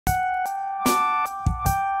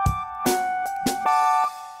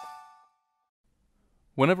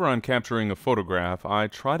Whenever I'm capturing a photograph, I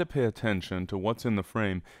try to pay attention to what's in the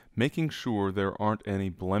frame, making sure there aren't any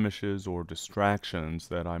blemishes or distractions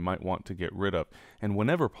that I might want to get rid of. And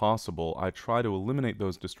whenever possible, I try to eliminate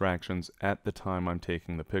those distractions at the time I'm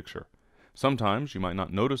taking the picture. Sometimes you might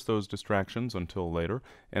not notice those distractions until later,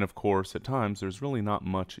 and of course, at times there's really not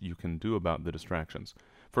much you can do about the distractions.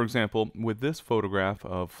 For example, with this photograph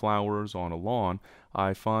of flowers on a lawn,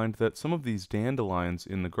 I find that some of these dandelions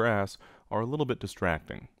in the grass are a little bit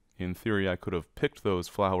distracting. In theory, I could have picked those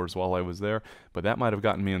flowers while I was there, but that might have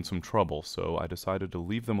gotten me in some trouble, so I decided to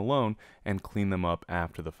leave them alone and clean them up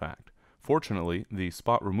after the fact. Fortunately, the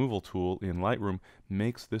spot removal tool in Lightroom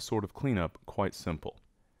makes this sort of cleanup quite simple.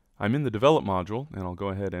 I'm in the Develop module, and I'll go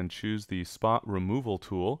ahead and choose the Spot Removal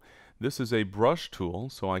tool. This is a brush tool,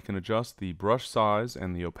 so I can adjust the brush size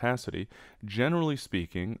and the opacity. Generally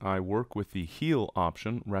speaking, I work with the Heal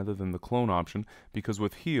option rather than the Clone option, because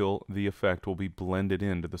with Heal, the effect will be blended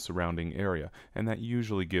into the surrounding area, and that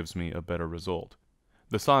usually gives me a better result.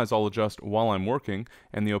 The size I'll adjust while I'm working,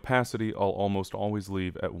 and the opacity I'll almost always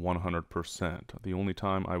leave at 100%. The only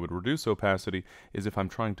time I would reduce opacity is if I'm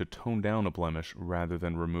trying to tone down a blemish rather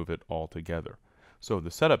than remove it altogether. So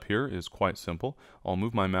the setup here is quite simple. I'll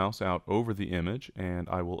move my mouse out over the image and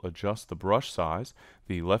I will adjust the brush size.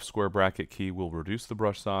 The left square bracket key will reduce the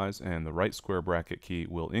brush size and the right square bracket key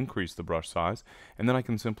will increase the brush size, and then I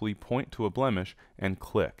can simply point to a blemish and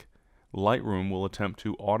click. Lightroom will attempt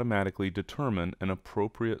to automatically determine an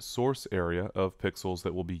appropriate source area of pixels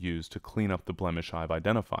that will be used to clean up the blemish I've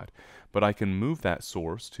identified, but I can move that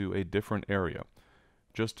source to a different area.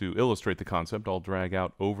 Just to illustrate the concept, I'll drag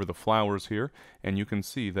out over the flowers here, and you can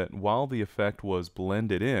see that while the effect was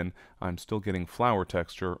blended in, I'm still getting flower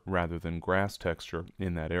texture rather than grass texture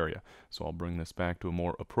in that area. So I'll bring this back to a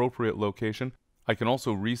more appropriate location. I can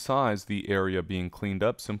also resize the area being cleaned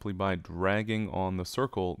up simply by dragging on the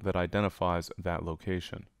circle that identifies that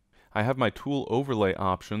location. I have my tool overlay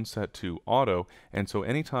option set to auto, and so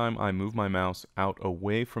anytime I move my mouse out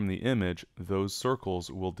away from the image, those circles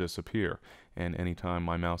will disappear. And anytime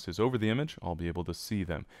my mouse is over the image, I'll be able to see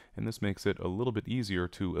them. And this makes it a little bit easier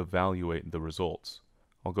to evaluate the results.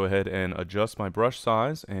 I'll go ahead and adjust my brush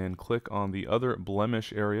size and click on the other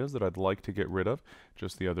blemish areas that I'd like to get rid of,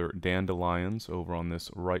 just the other dandelions over on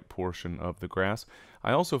this right portion of the grass.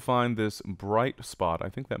 I also find this bright spot, I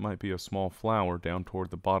think that might be a small flower down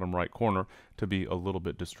toward the bottom right corner, to be a little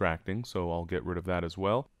bit distracting, so I'll get rid of that as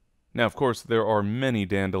well. Now, of course, there are many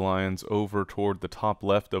dandelions over toward the top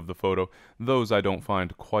left of the photo. Those I don't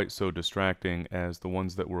find quite so distracting as the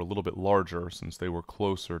ones that were a little bit larger, since they were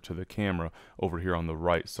closer to the camera over here on the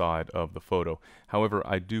right side of the photo. However,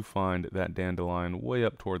 I do find that dandelion way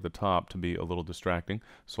up toward the top to be a little distracting,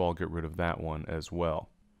 so I'll get rid of that one as well.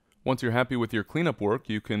 Once you're happy with your cleanup work,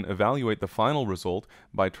 you can evaluate the final result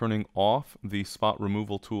by turning off the spot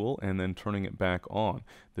removal tool and then turning it back on.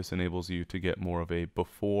 This enables you to get more of a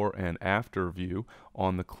before and after view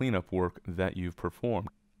on the cleanup work that you've performed.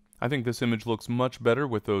 I think this image looks much better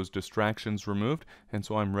with those distractions removed, and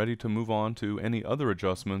so I'm ready to move on to any other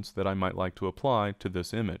adjustments that I might like to apply to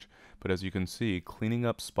this image. But as you can see, cleaning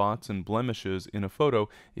up spots and blemishes in a photo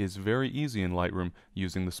is very easy in Lightroom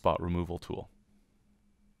using the spot removal tool.